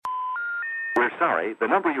We're sorry, the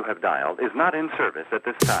number you have dialed is not in service at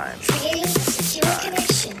this time. Creating a secure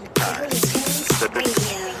connection to Holy Tunes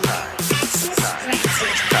Radio. Access granted.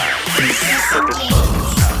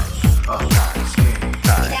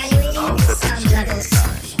 Evaluating sound levels.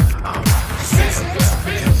 Assessment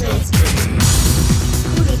complete.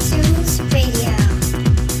 Holy Tunes Radio,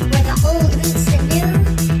 where the old meets the new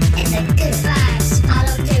and the good vibes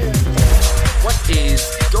follow through. What is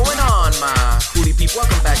going on, my Hootie people?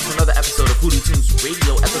 Welcome back to another episode of Hootie Tunes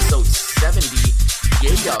Radio, episode 70.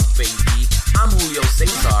 Yeah, baby. I'm Julio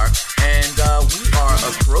Cesar, and we are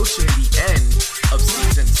approaching the end of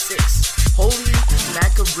season 6. Holy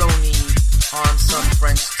macaroni on some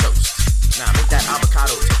French toast. Now, make that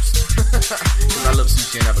avocado toast. Because I love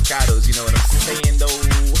sushi and avocados, you know what I'm saying, though.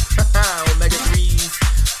 Omega 3s.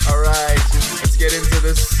 Alright, let's get into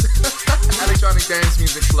this electronic dance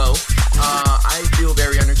music flow. I feel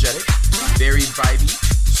very energetic, very vibey,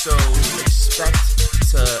 so expect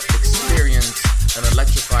to experience an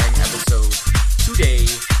electrifying episode today,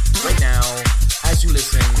 right now, as you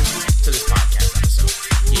listen to this podcast episode.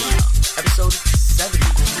 Yeah, episode 70.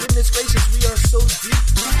 Goodness gracious, we are so deep.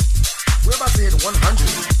 We're about to hit 100.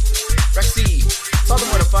 Rexy, tell them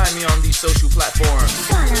where to find me on these social platforms.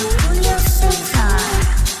 Follow Julio Cesar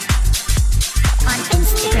on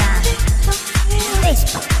Instagram,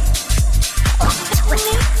 Facebook,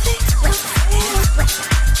 Twitter.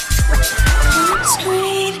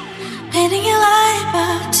 Screen, painting your life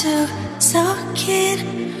up to so kid,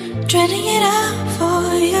 dreading it out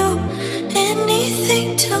for you.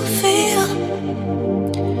 Anything to feel,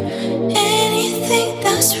 anything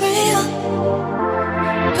that's real.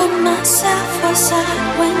 Put myself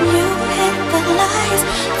aside when you hit the lights.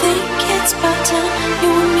 Think it's about time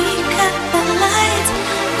you and me cut the lights.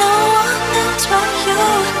 No one knows but you.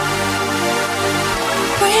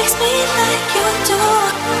 Breaks me like you do.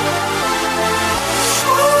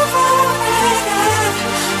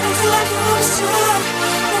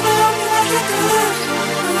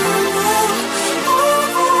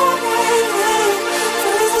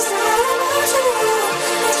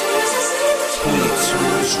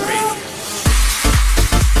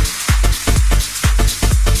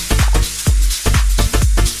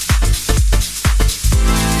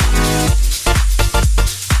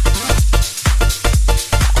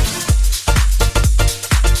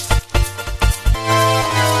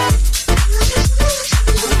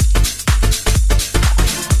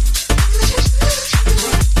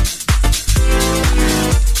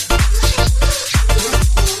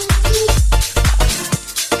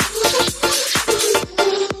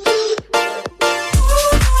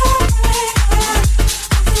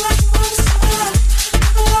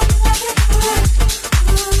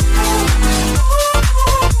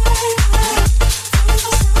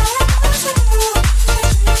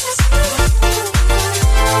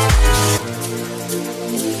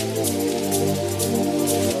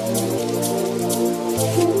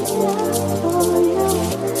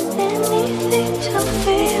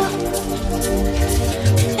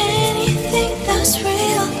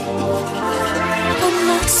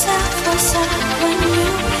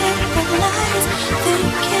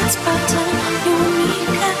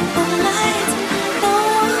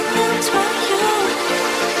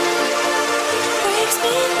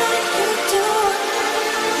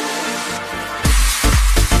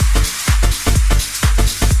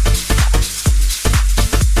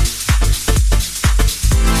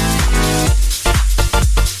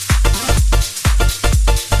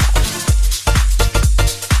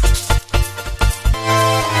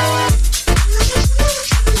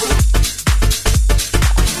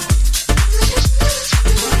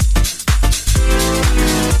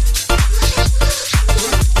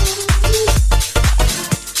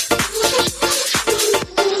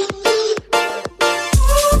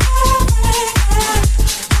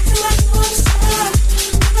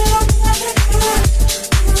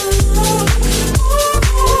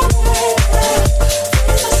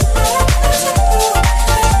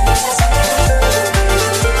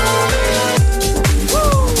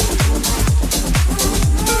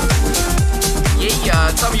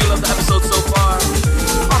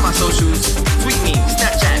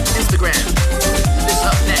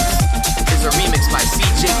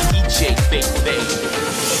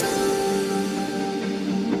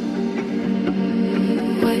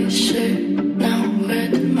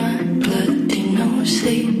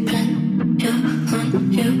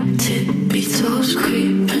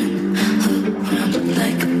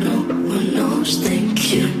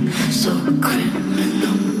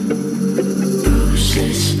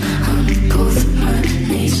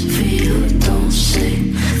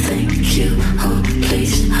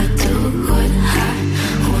 Please, I do what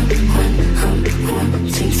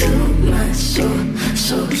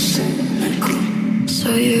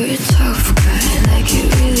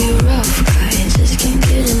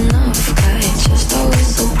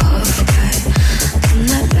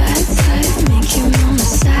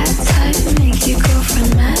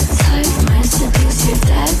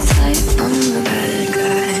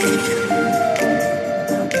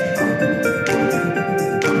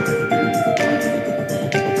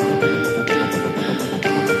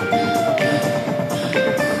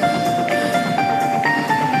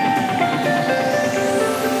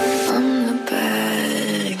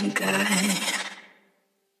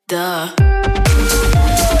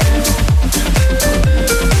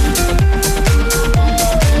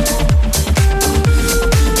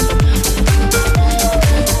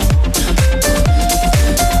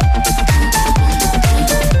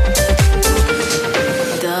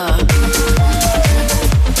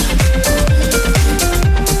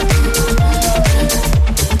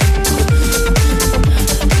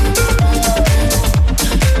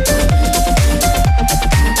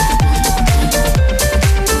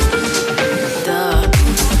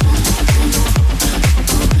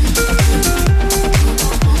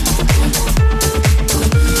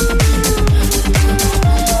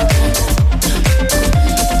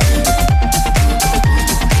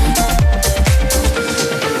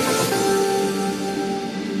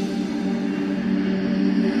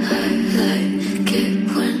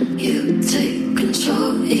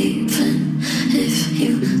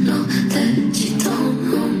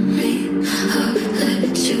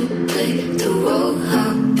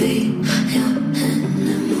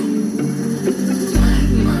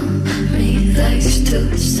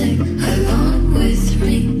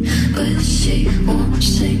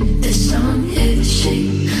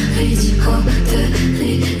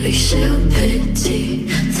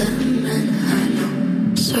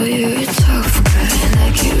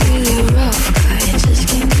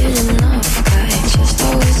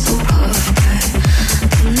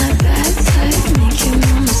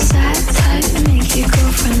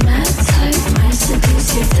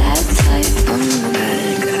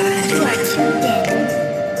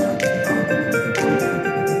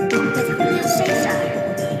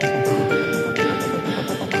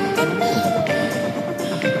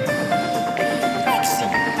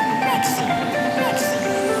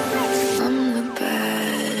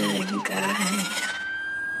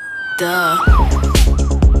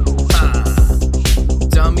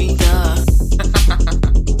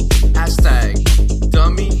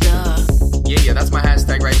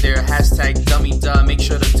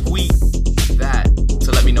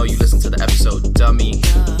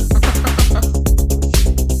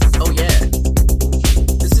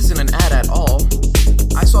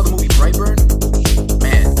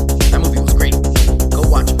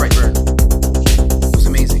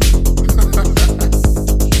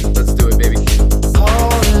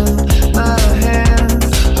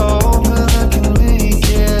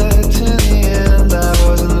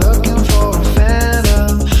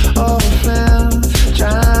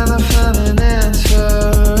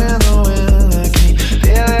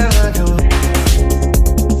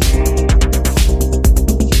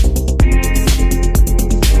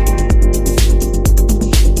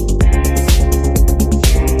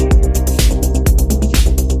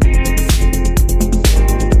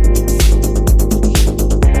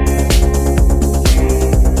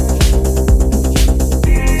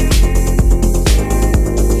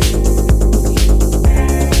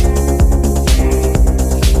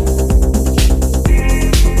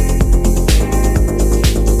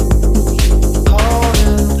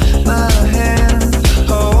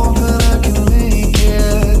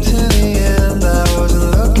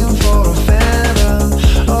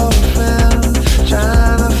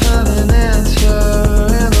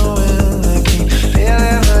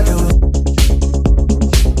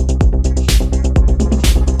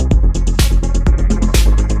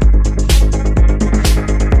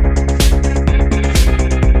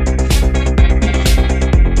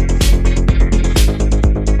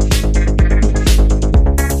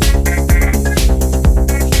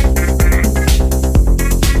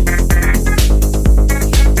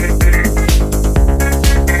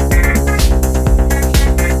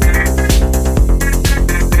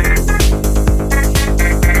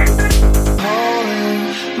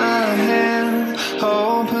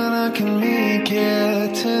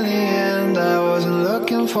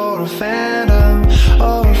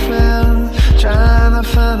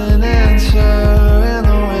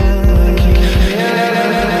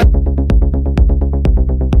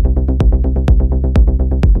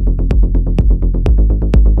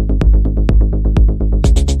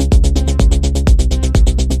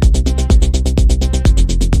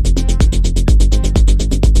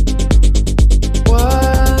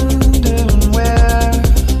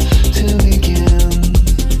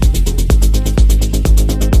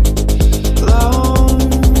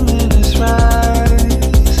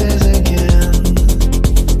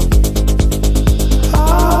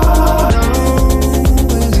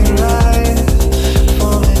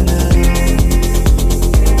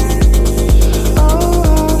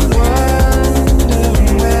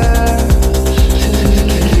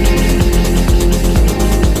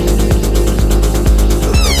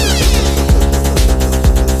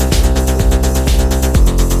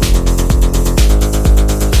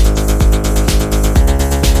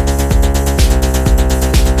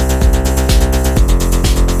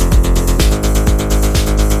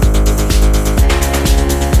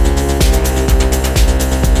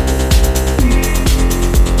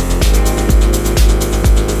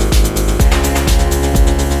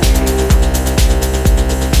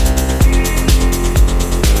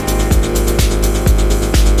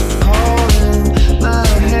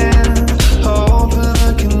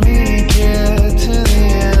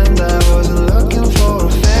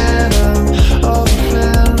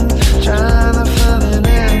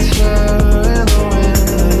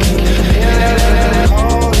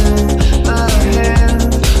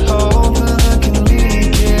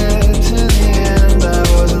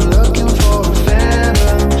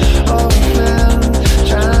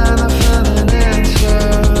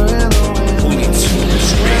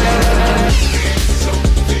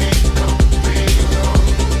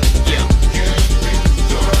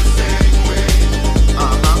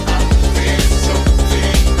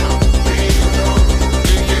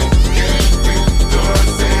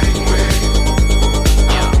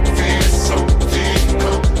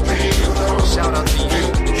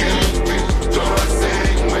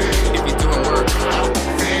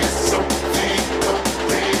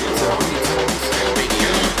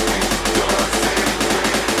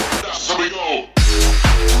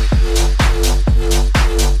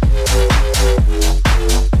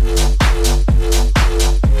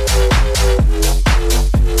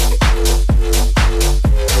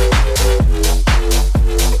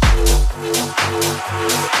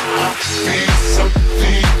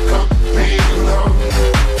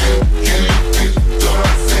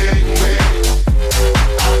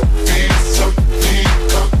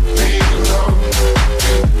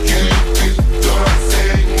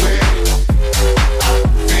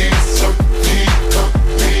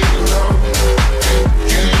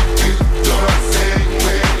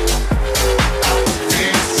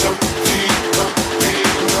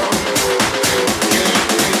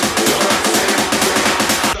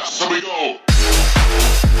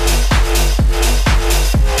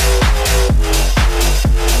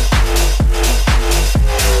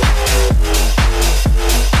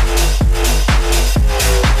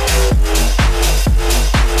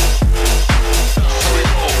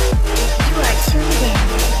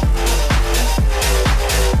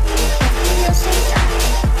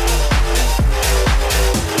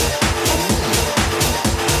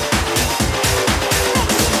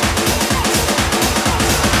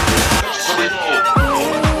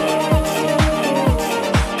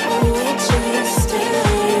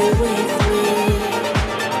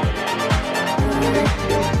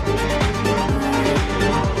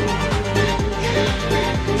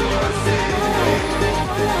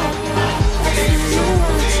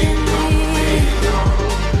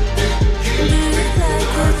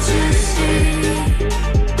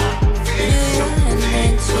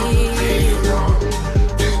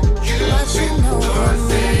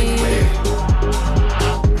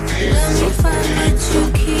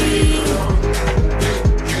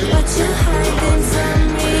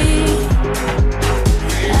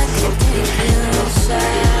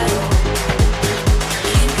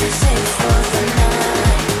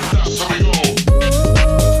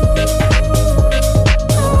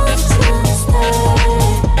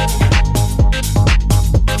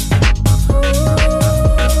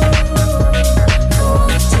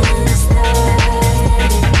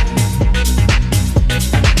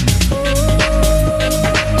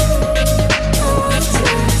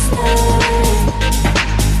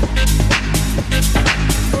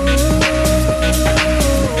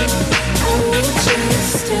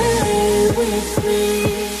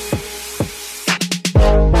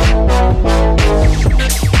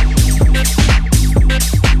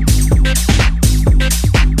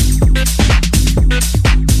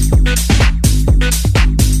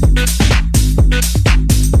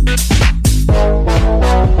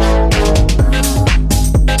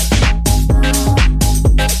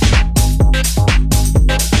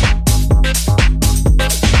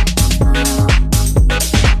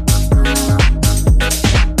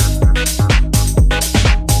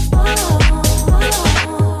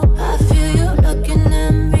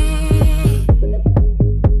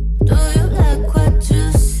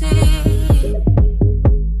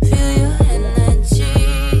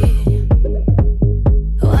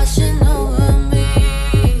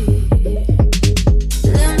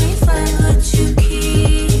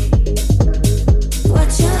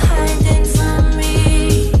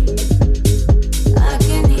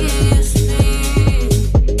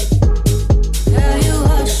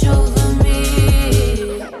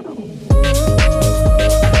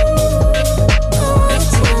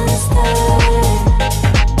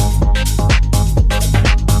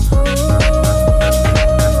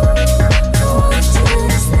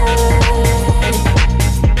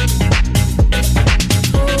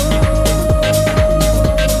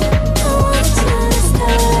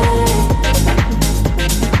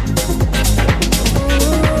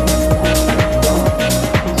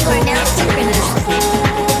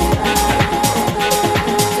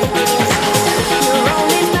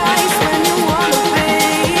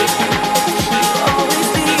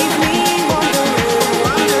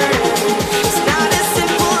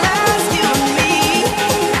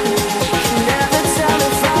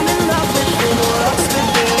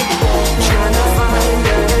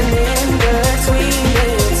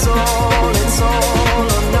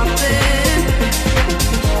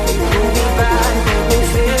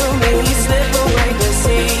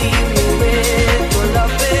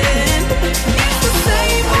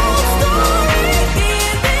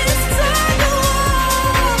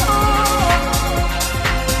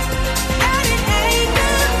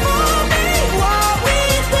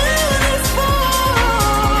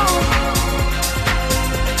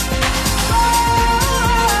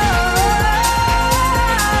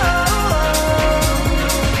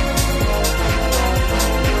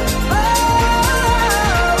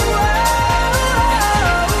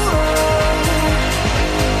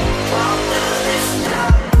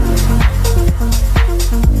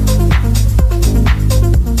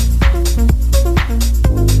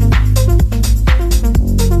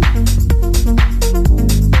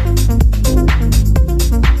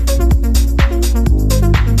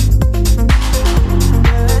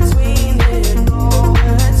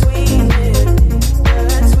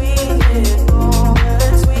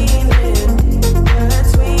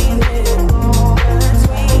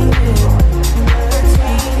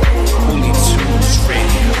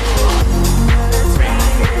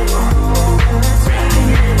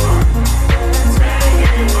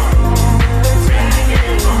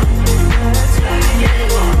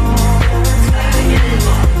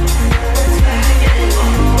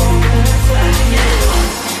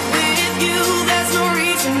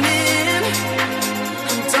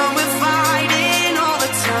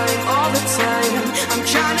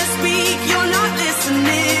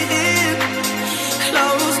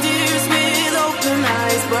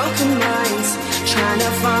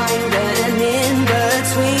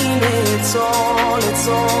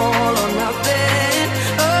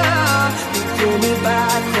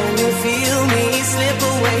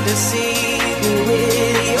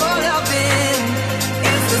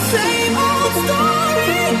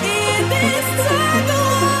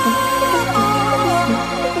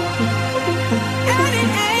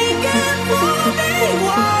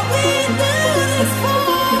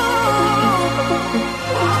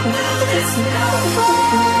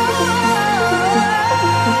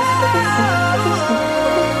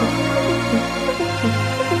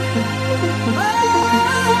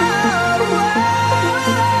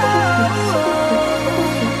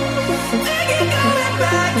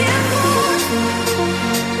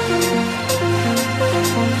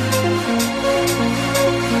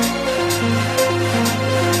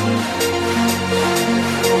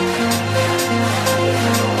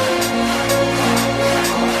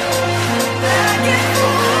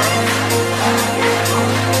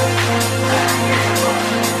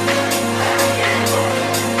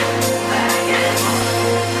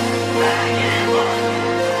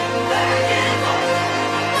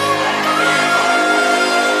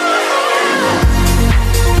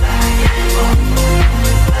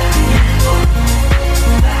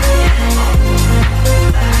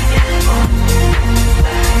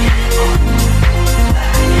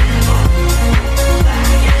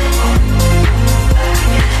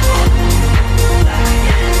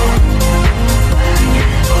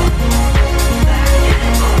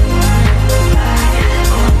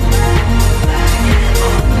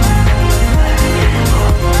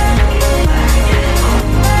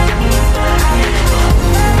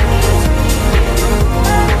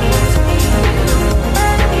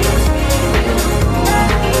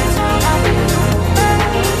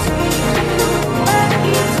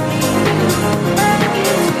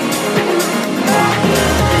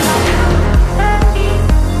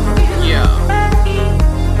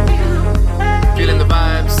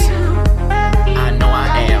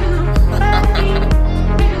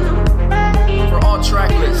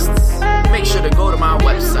track lists, make sure to go to my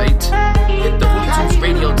website, hit the Hooly Tunes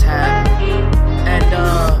Radio tab, and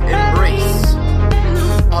embrace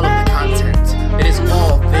all of the content. It is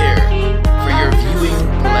all there for your viewing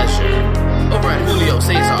pleasure over at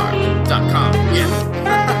JulioCesar.com. Yeah.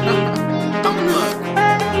 I'm the plug.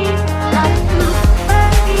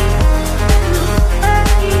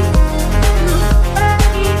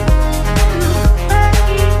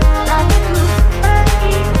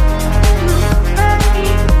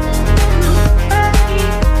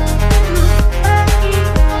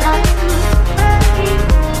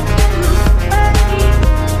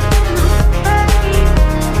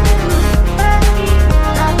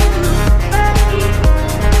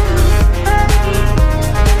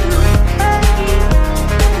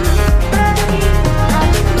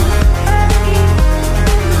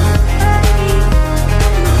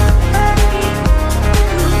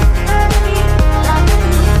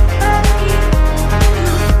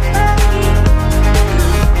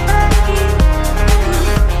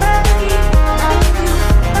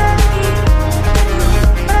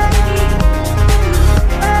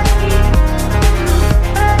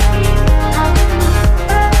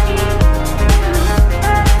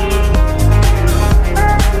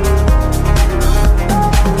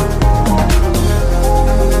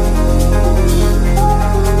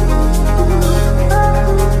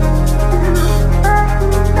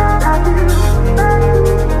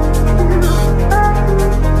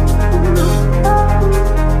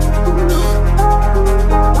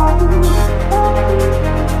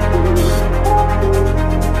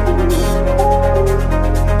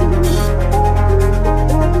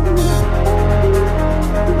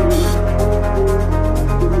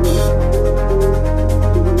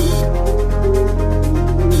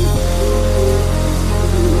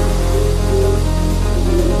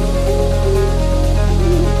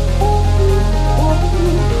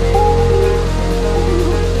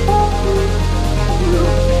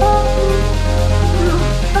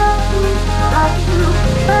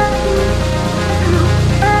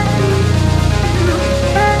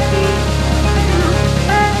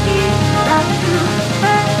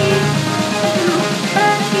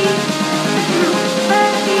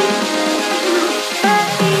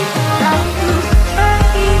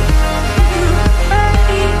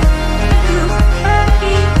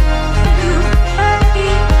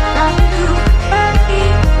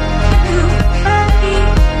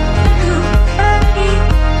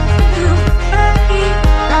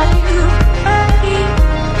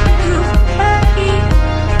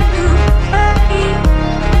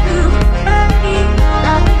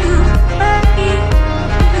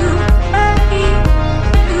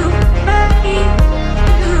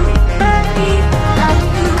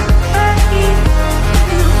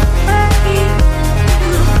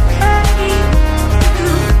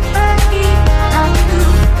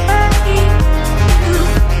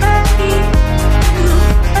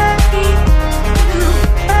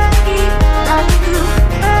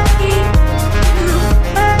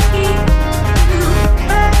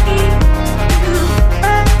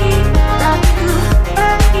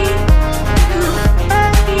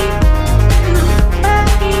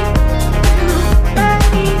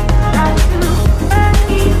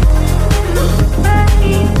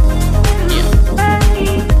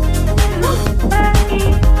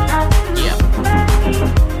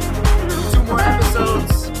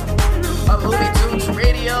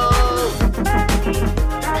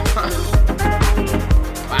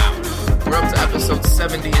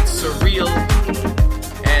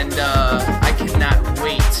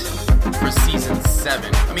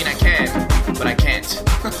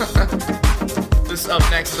 This up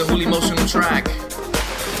next is the Hooly Emotional track.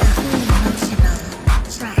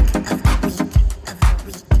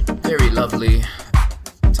 Very lovely.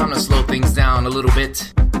 Time to slow things down a little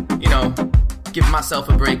bit. You know, give myself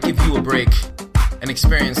a break, give you a break, and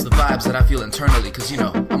experience the vibes that I feel internally, because, you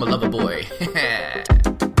know, I'm a lover boy.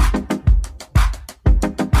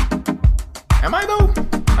 Am I though?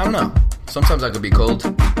 I don't know. Sometimes I could be cold.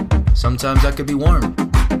 Sometimes I could be warm.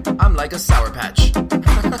 I'm like a Sour Patch.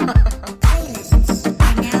 Playlists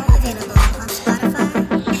are now available on Spotify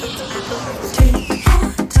and Apple. Take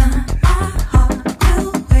your time, my heart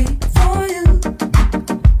will wait for you.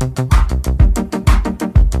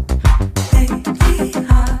 Lately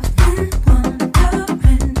I've been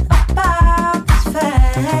wondering about this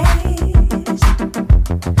phase.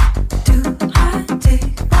 Do I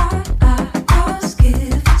take what I was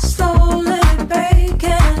given, slowly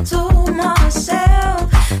breaking into myself?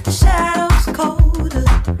 The shadows colder.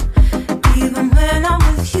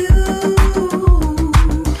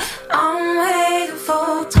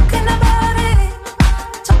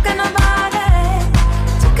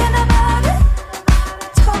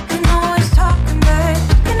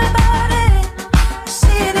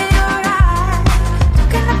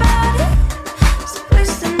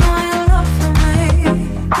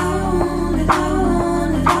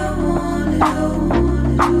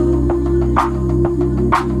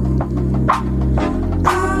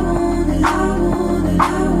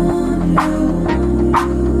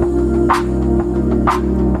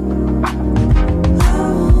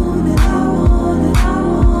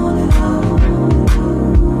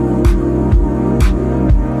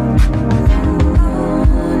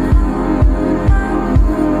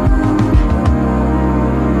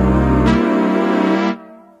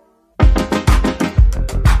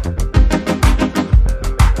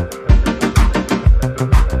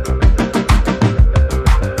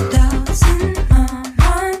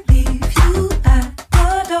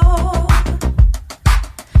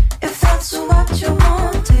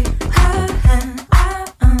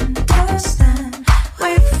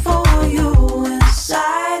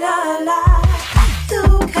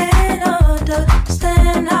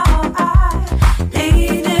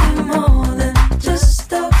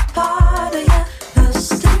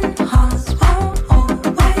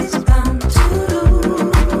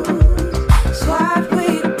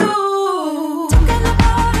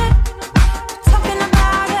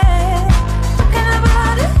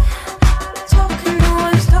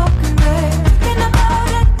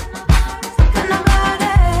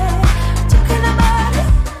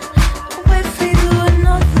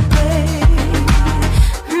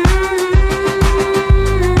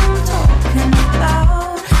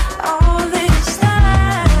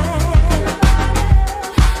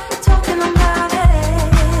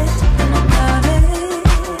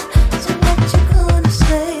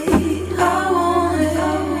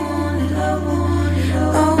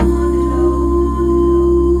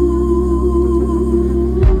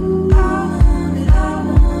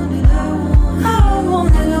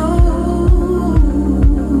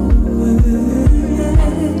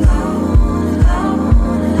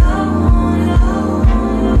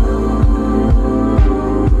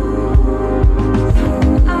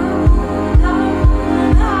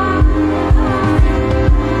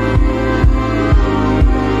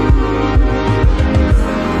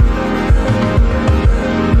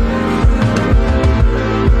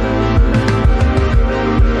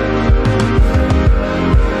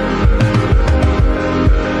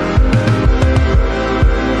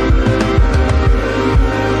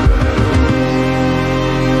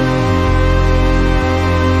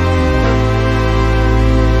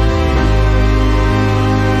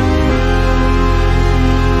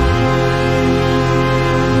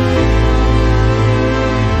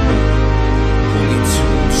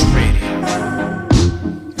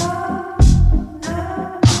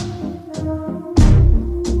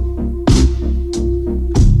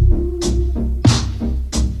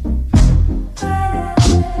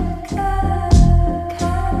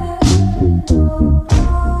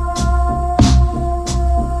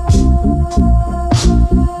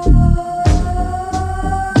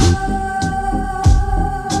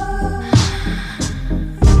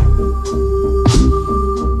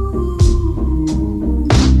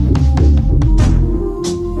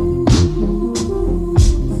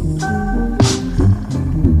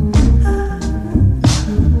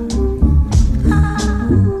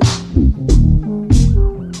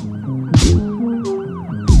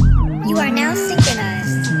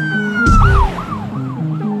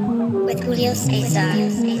 Julio Cesar.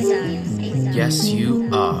 Yes, you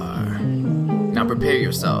are. Now prepare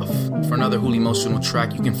yourself for another Hooli Emotional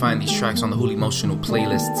track. You can find these tracks on the Hooli Emotional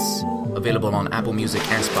playlists, available on Apple Music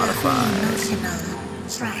and Spotify. Emotional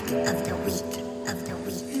track of the week.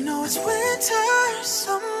 You know it's winter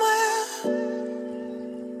somewhere,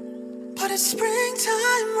 but it's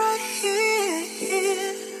springtime right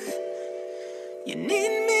here. You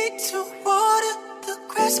need me to water the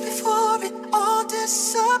grass before it all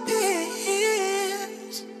disappears.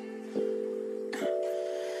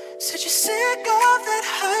 Said you're sick of that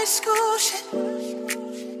high school shit.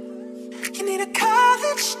 You need a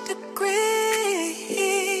college degree.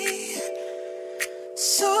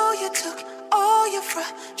 So you took all your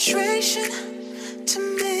frustration to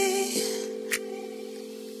me.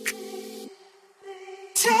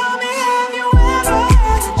 Tell me, have you ever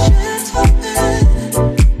had a gentleman?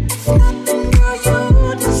 If nothing, girl, you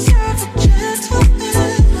deserve a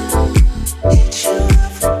gentleman. Eat you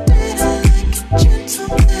up for dinner like a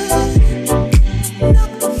gentleman.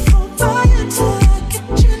 Knock the phone by your door like a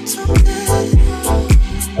gentleman.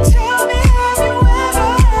 Tell me, have you ever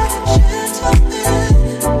had a gentleman?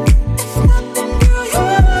 If nothing, girl, you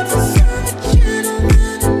deserve a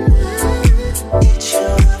gentleman. Eat you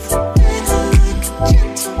up for dinner like a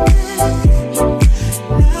gentleman.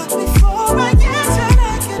 Knock before I answer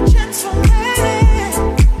like a gentleman.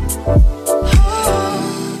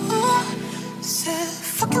 Oh, said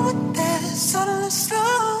fucking with that subtle and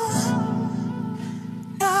slow.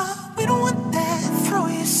 Nah, we don't want that. Throw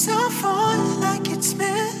yourself on like it's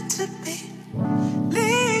meant to be.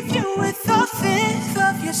 Leave you with a fifth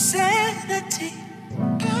of your sanity.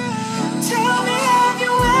 Tell me, have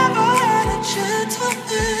you ever had a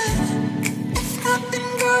gentleman? If nothing,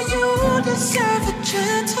 girl, you deserve a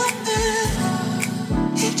gentleman.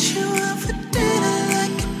 Eat you up for dinner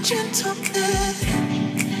like a gentleman.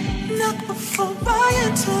 Knock before I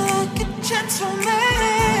enter like a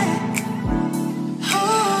gentleman.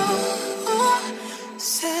 Oh,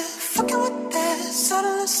 said fucking with that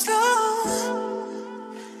subtle and slow.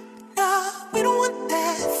 Nah, we don't want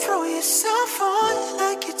that. Throw yourself on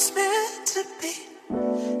like it's meant to be.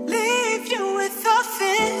 Leave you with a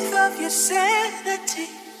fifth of your sanity.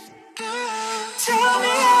 Tell me,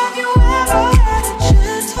 have you ever had a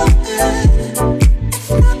gentleman? If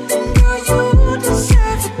nothing, girl, you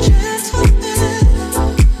deserve a gentleman.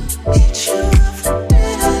 Eat you up for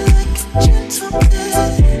dinner like a gentleman.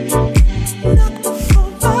 Knock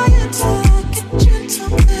before I enter like a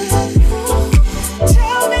gentleman.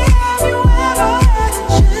 Tell me, have you ever had a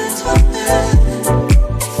gentleman?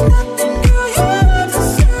 If nothing, girl, you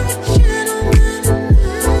deserve a gentleman.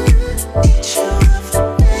 Eat you up for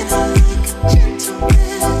dinner like a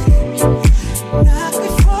gentleman. Knock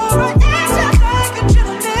before I enter like a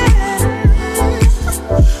gentleman.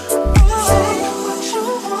 Say what you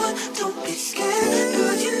want, don't be scared.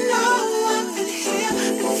 Girl, you know I've been here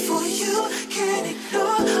before you. Can't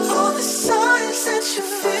ignore all the signs that you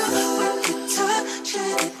feel when you touch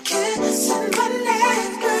and kiss in my neck.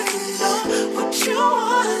 Girl, you know what you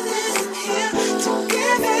want, and I'm here to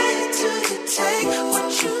give it to you. Take what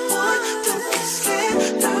you want, don't be scared.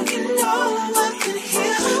 Girl, you know I've been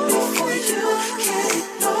here before you. Can't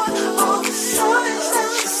ignore all the signs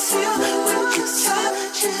that you feel when you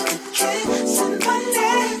touch and kiss in my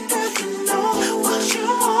neck. Girl, you know what you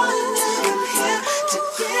want, and I'm here to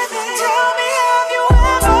give it. Tell me, have you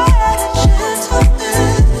ever had a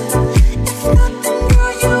gentleman? If nothing,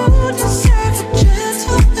 girl, you deserve a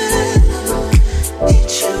gentleman.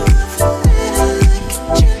 Eat you up for dinner like a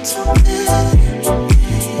gentleman.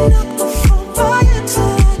 Knock before I enter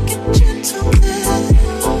like a gentleman.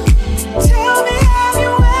 Tell me, have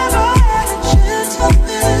you ever had a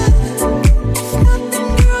gentleman? If nothing,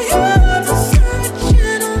 girl, you deserve a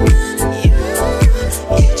gentleman.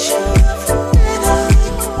 Eat you up for dinner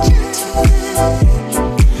like a gentleman.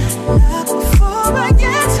 Knock before I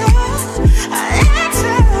enter.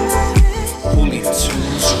 Hooli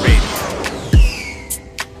Tunes Radio.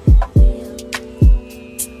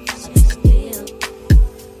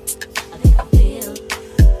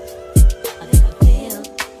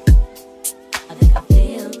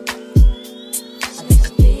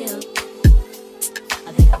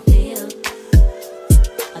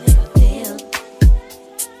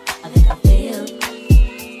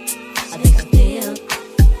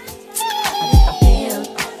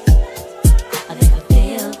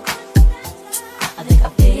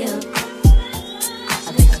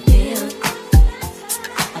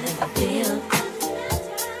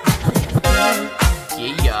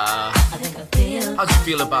 Yeah. How'd you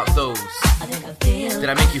feel about those? Did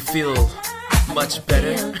I make you feel much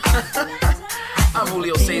better? I'm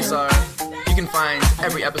Julio Cesar. You can find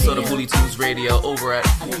every episode of Hoolie Tunes Radio over at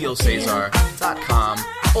juliocesar.com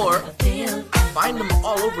or find them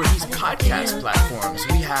all over these podcast platforms.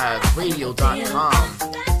 We have radio.com,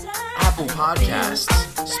 Apple Podcasts,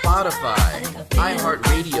 Spotify,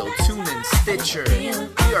 iHeartRadio, TuneIn, Stitcher.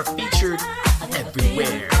 We are featured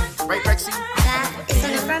everywhere. Right, Rexy? That is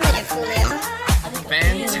an affirmative, Julio.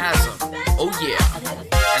 Phantasm. Oh yeah.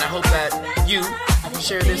 And I hope that you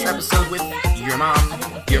share this episode with your mom,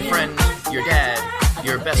 your friend, your dad,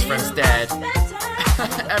 your best friend's dad,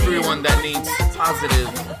 everyone that needs positive,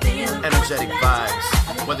 energetic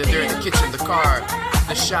vibes, whether they're in the kitchen, the car,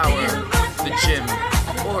 the shower, the gym,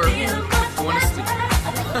 or you want to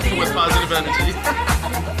sleep with positive energy.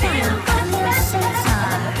 Julio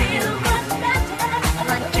Cesar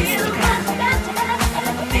on Instagram,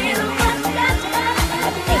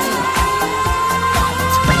 Facebook,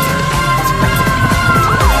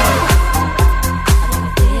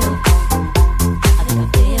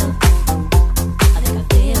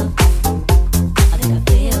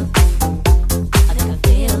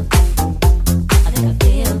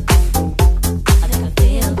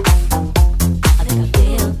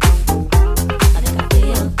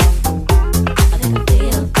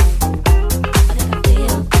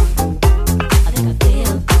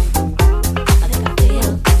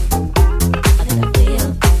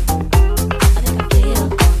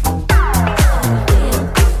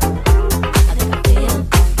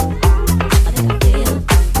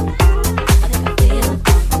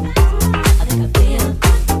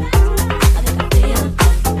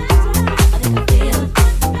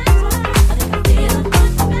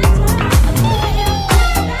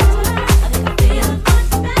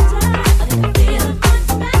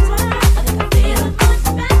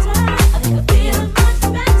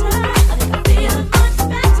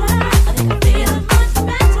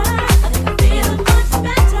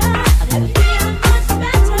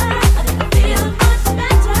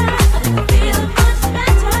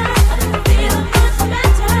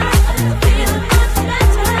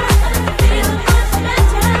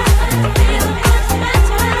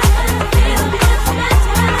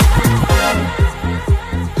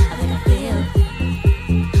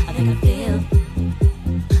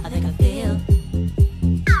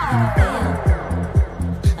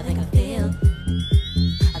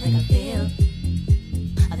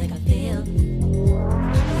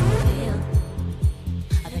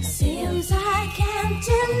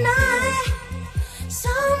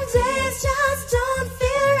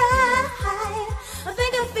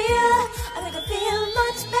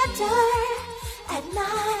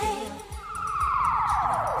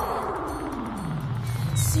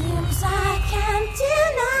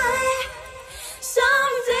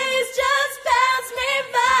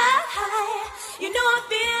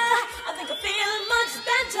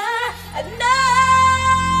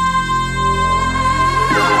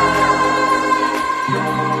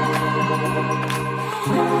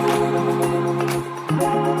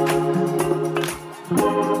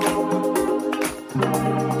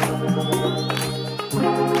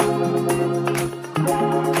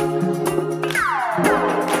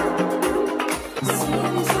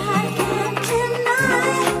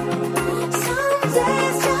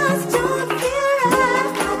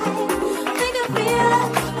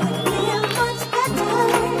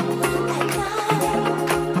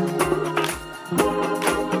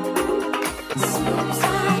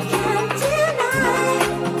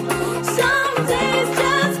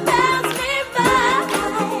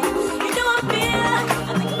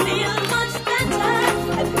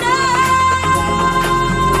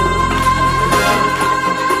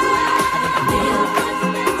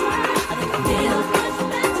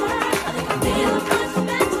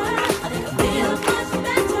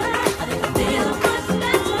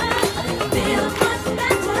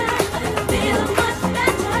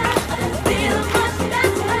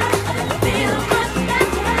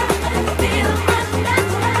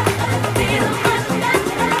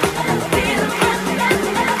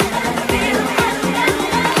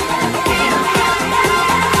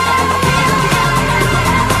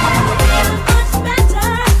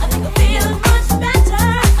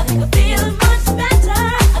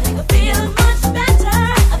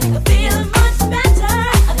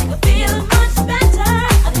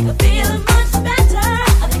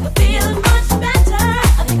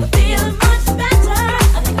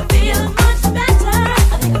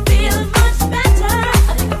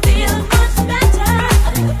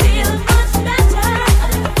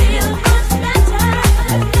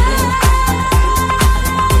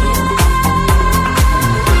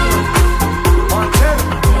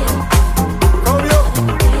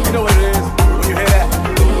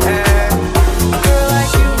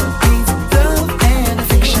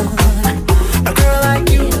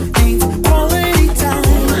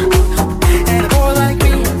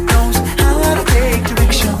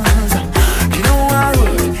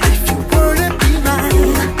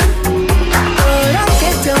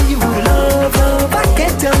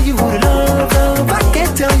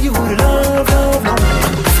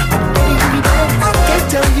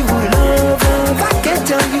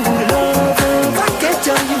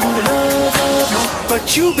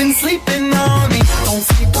 but you've been sleeping on me. Don't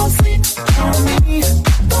sleep on me.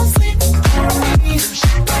 Don't sleep on me.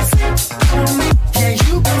 Don't sleep on me. Yeah,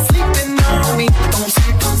 you've been sleeping on me. Don't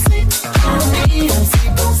sleep on me. Don't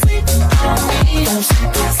sleep on me. Don't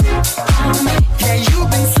sleep on me. Yeah, you've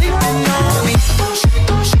been sleeping on me. Don't sleep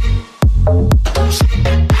on me.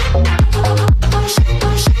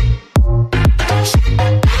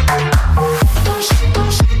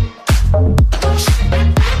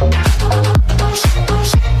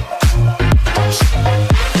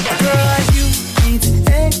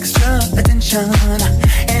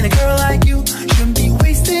 And a girl like you shouldn't be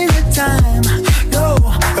wasting her time. No,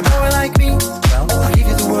 a boy like me, well, I'll give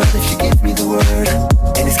you the word if you give me the word.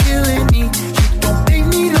 And it's killing me, you don't pay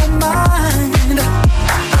me no mind.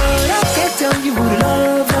 But I can't tell you who to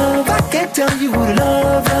love, love. I can't tell you who to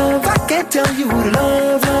love, love. I can't tell you who to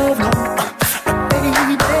love, love, no. Baby, I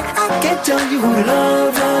can't tell you who to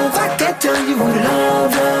love, love. I can't tell you who to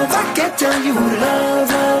love, love. I can't tell you who to love,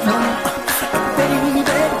 love, no. Baby,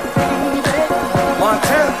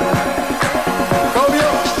 Montana,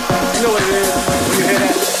 Romeo, you know what it is when you hear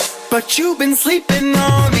that. But you've been sleeping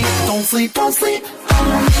on me. Don't sleep on me. Don't sleep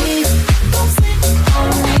on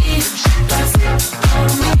me. Don't sleep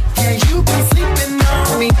on me. Yeah, you've been sleeping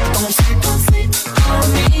on me. Don't sleep on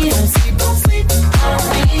me. Don't sleep on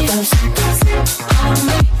me. Don't sleep on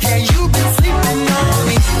me. Yeah, you've been sleeping on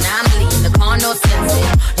me. Now I'm leaving the car, no sense.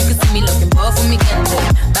 You can see me looking buff when we get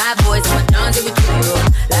there. Bad boys, my dons, they with you.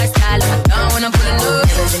 Lifestyle, I'm down when I'm pulling up.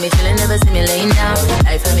 Never see me chillin', never see me laying down.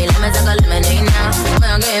 Life for me, lemons, I got lemonade now. Boy,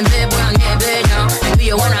 I'm getting paid, boy, I'm getting paid now. And do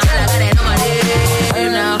you wanna holla, got it on my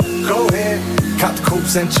head now. Go ahead, cop the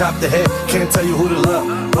coops and chop the head. Can't tell you who to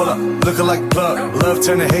love. Pull up, looking like plug. Love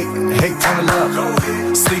turn to hate, hate turn to love.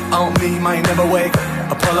 Sleep on me, might never wake.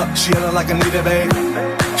 I pull up, she look like I need a babe.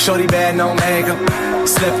 Shorty bad, no makeup.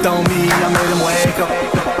 Slept on me, I made him wake up.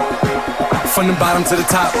 From the bottom to the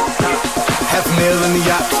top, $500,000 in the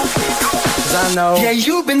yacht. 'Cause I know. Yeah,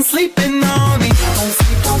 you've been sleeping on me. Don't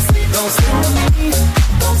sleep on me. Don't sleep on me.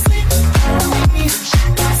 Don't sleep on me.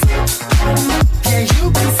 Don't sleep on me. Yeah,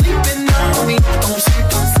 you've been sleeping on me. Don't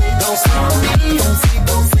sleep on me. Don't sleep on me. Don't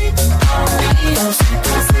sleep on me. Don't sleep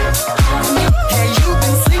on me. Yeah, you've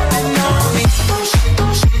been sleeping on me. Don't sleep on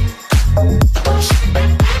me.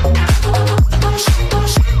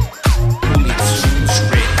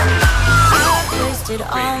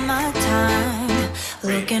 All my time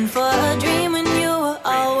looking for a dream when you were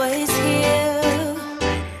always here.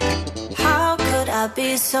 How could I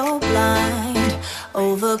be so blind?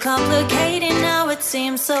 Overcomplicating, now it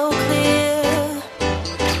seems so clear.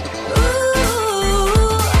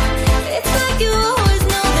 Ooh, it's like you always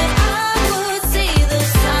know that I would see the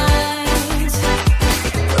signs.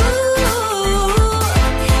 Ooh,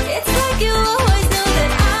 it's like you always know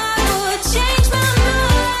that I would change my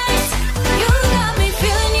mind. You got me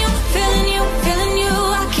feeling you, feeling you, feeling you.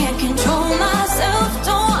 I can't control myself,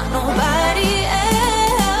 don't want nobody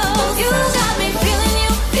else. You got me feeling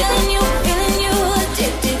you, feeling you, feeling you.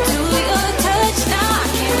 Addicted to your touch, now I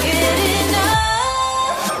can't get enough.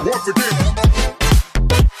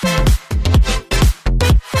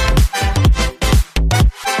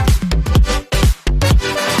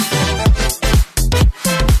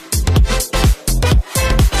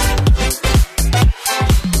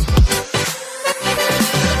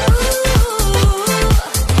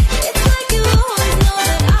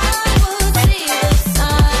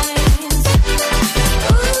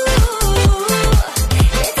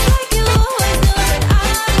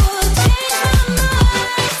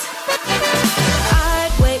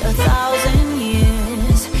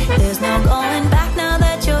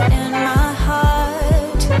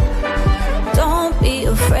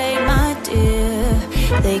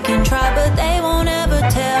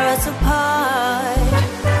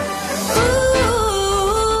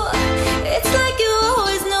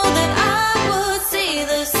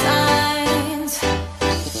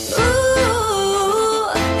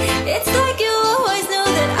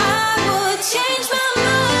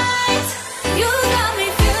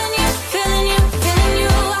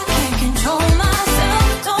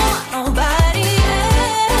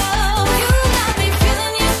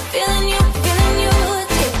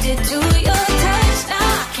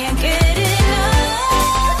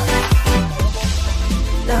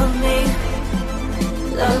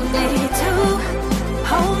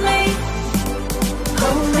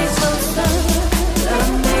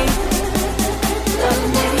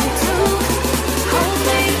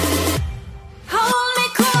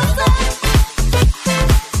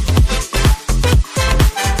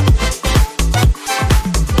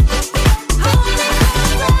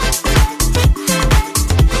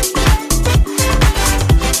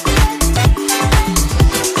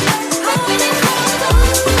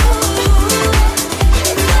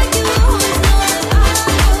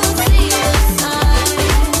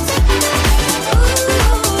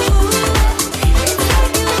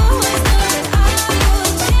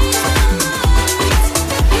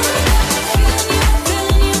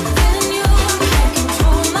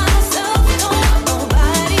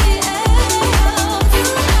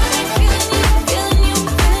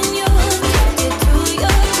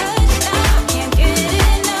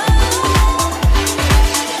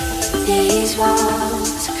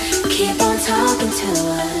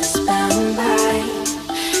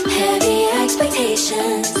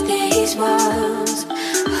 expectations, these walls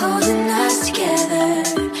holding us together,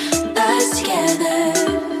 us together.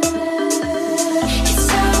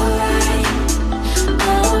 It's alright,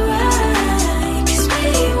 'cause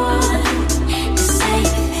we want the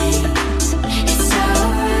same things. It's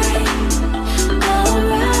alright,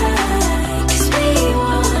 'cause we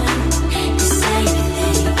want the same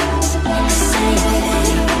things, the same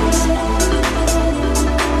things, the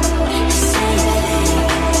same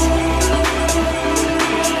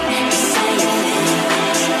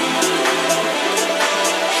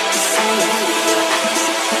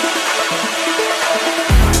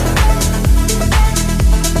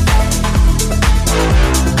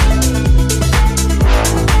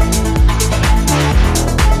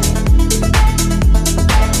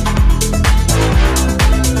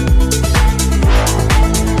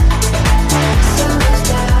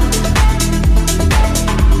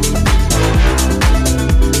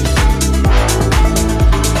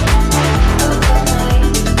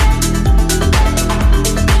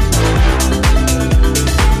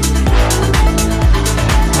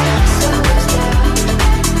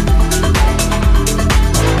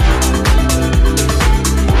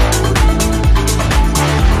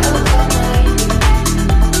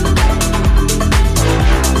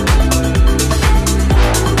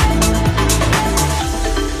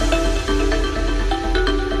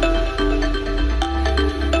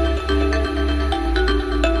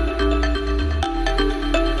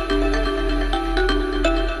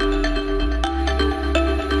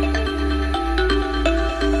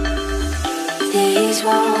These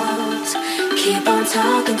walls keep on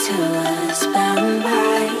talking to us, bound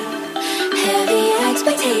by heavy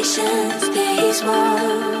expectations. These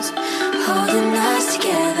walls holding us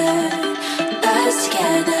together, us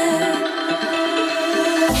together.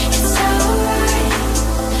 It's alright,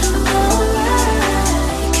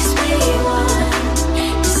 'cause we want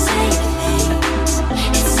the same things.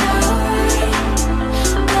 It's alright,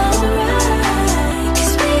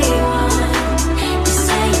 'cause we want the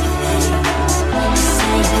same things.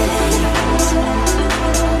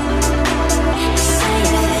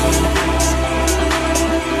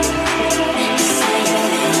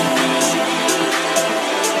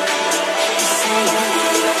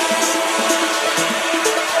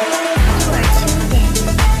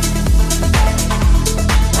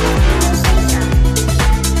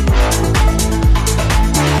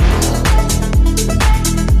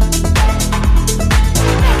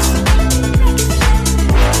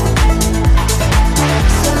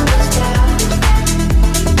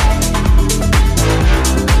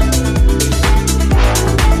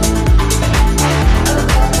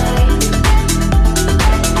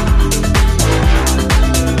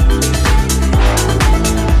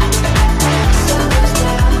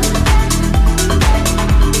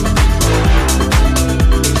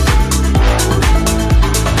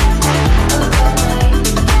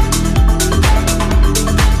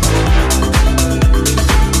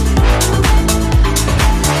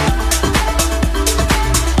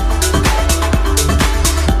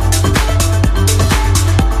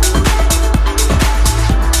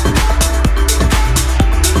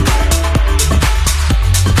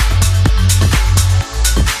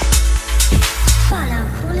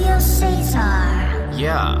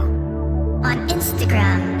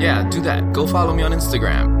 Go follow me on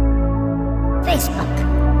Instagram, Facebook,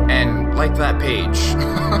 and like that page.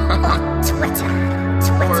 Twitter.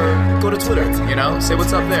 Or go to Twitter, you know, say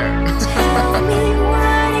what's up there. Tell me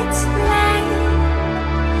what it's like.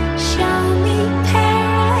 Show me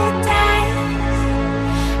paradise.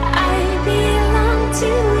 I belong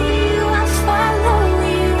to you. I follow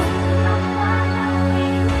you.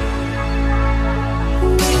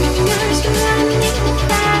 Winters running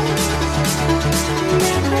fast.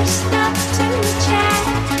 Never stop to chat.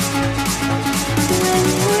 When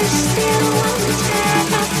we're still on track,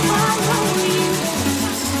 I follow you.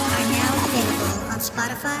 Are now available on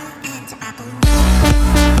Spotify and Apple.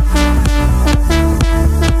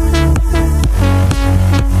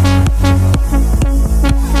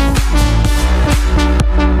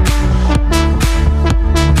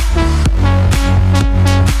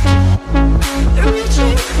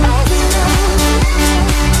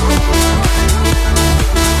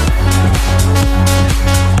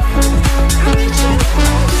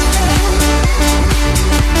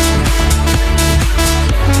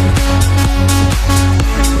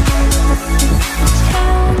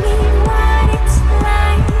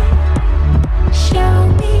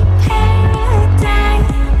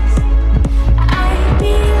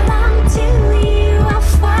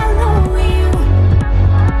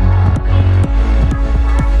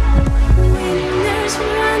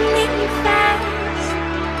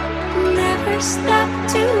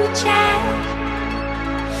 to chat.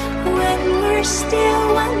 When we're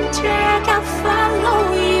still one track, I'll follow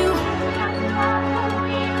you.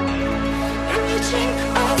 Reaching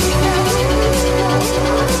all the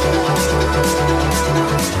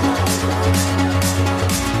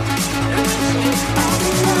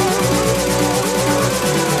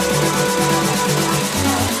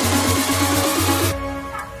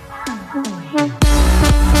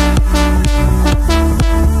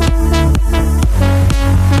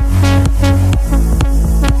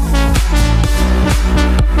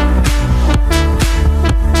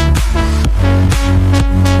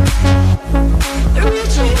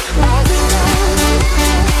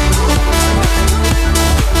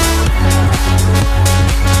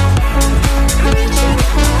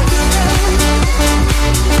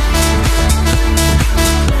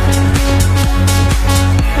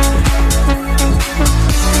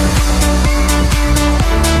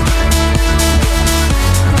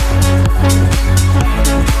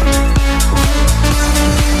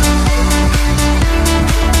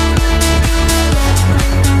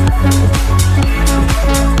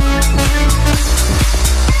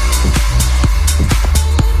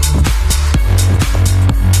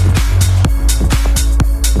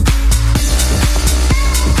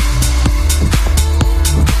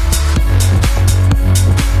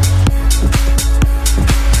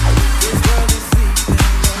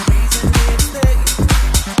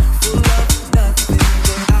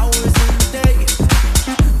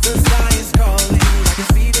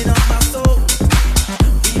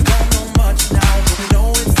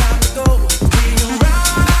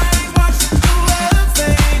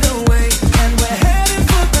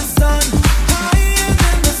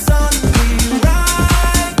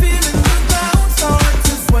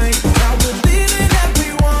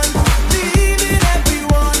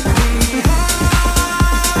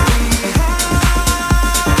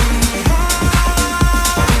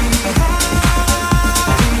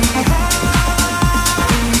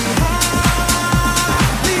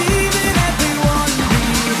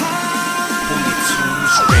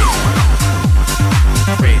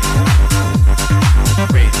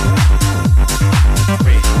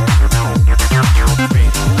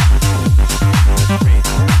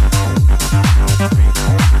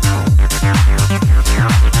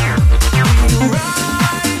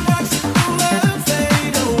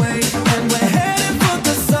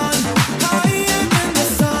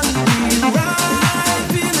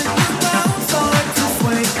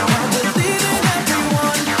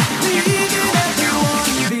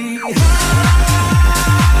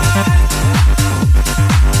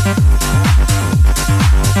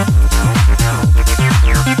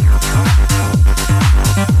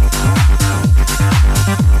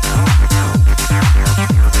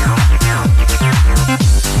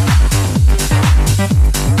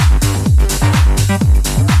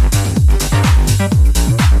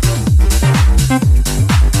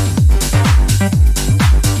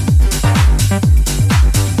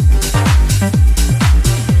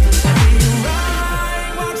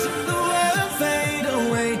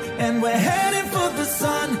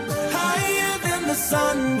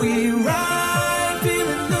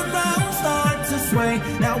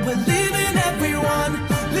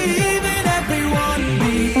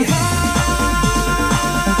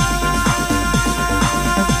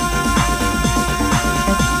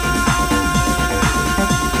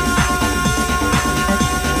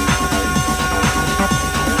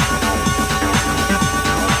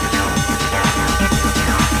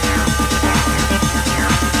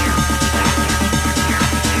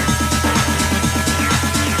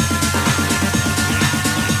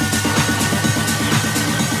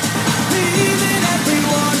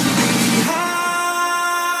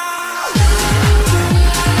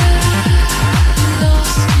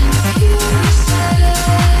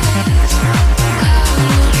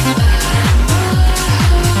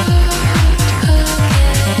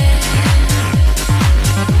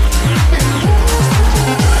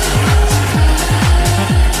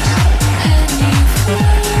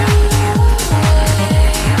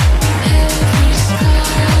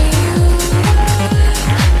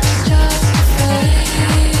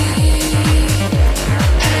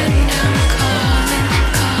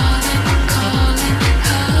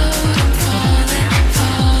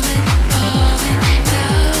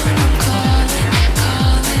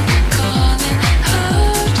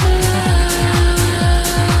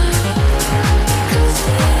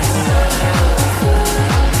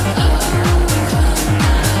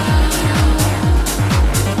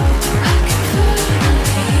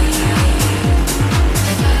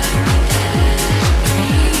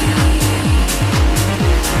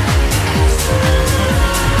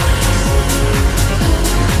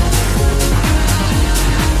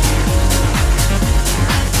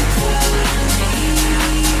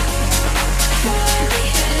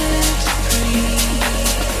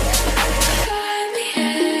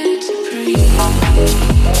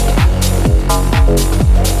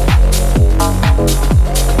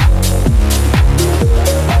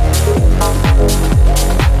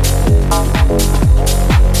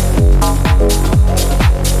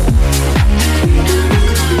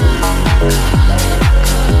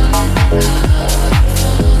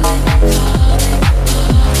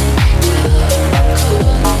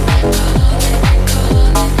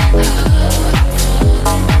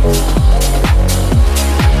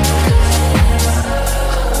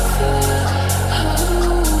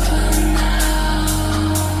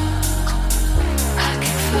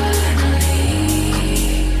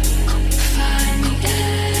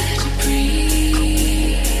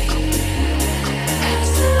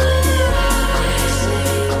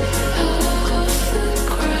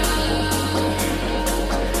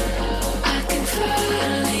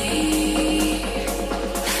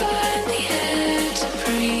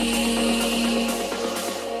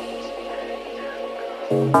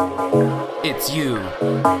It's you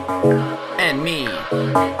and me.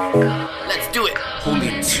 Let's do it. Holy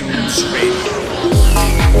Tunes Radio.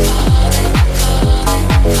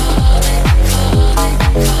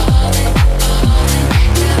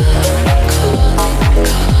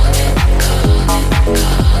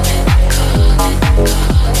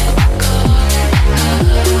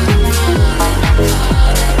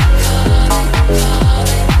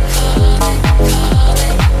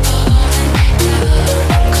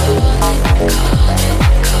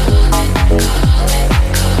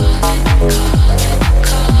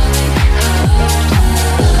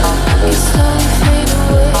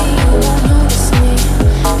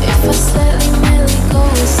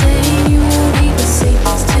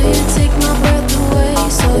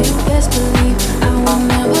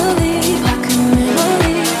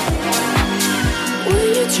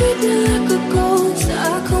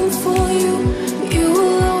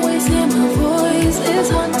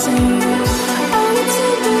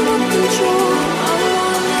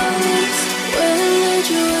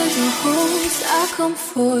 Come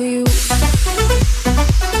for you.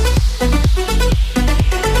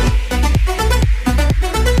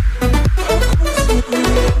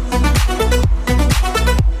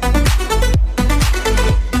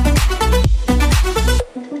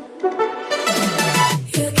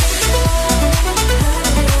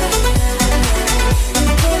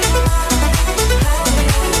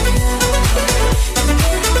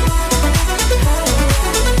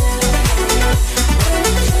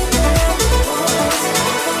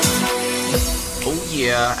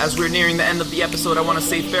 As we're nearing the end of the episode, I want to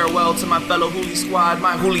say farewell to my fellow Hoolie squad,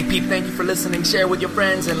 my Hoolie peep. Thank you for listening. Share with your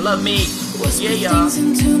friends and love me. Things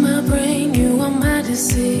into my brain, you are my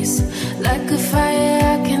disease. Like a fire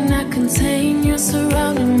I cannot contain, you're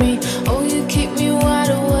surrounding me. Oh, you keep me wide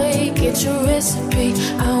awake, get your recipe.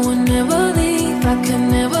 I will never leave, I can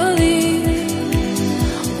never leave.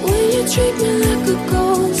 When you treat me like a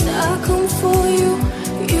ghost, I come for you.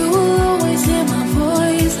 You will always hear my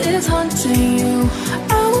voice, it's haunting you.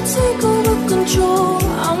 I will take over control,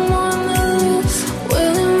 I'm on the loose.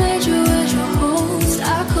 Will invade you as your host, I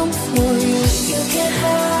come for you. You can't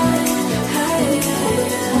hide, hide,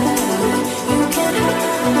 hide. You can't hide,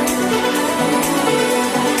 you can't hide.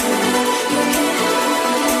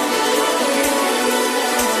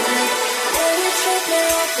 When you treat me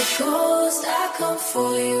like a ghost, I come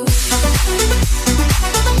for you.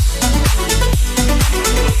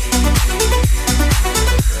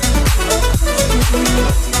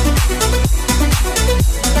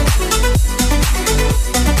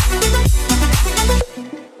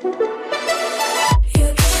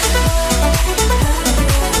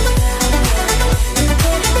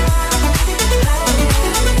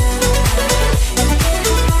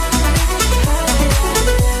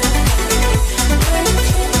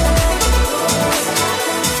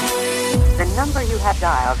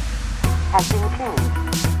 Dialed has been changed.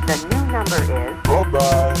 The new number is...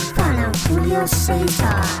 Bye-bye. Follow Julio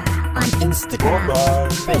Cesar on Instagram,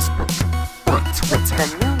 Facebook, or Twitter. The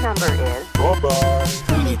new number is... Bye-bye.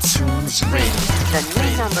 Hoolie Tunes Radio. The new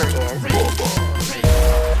number is... Bye-bye.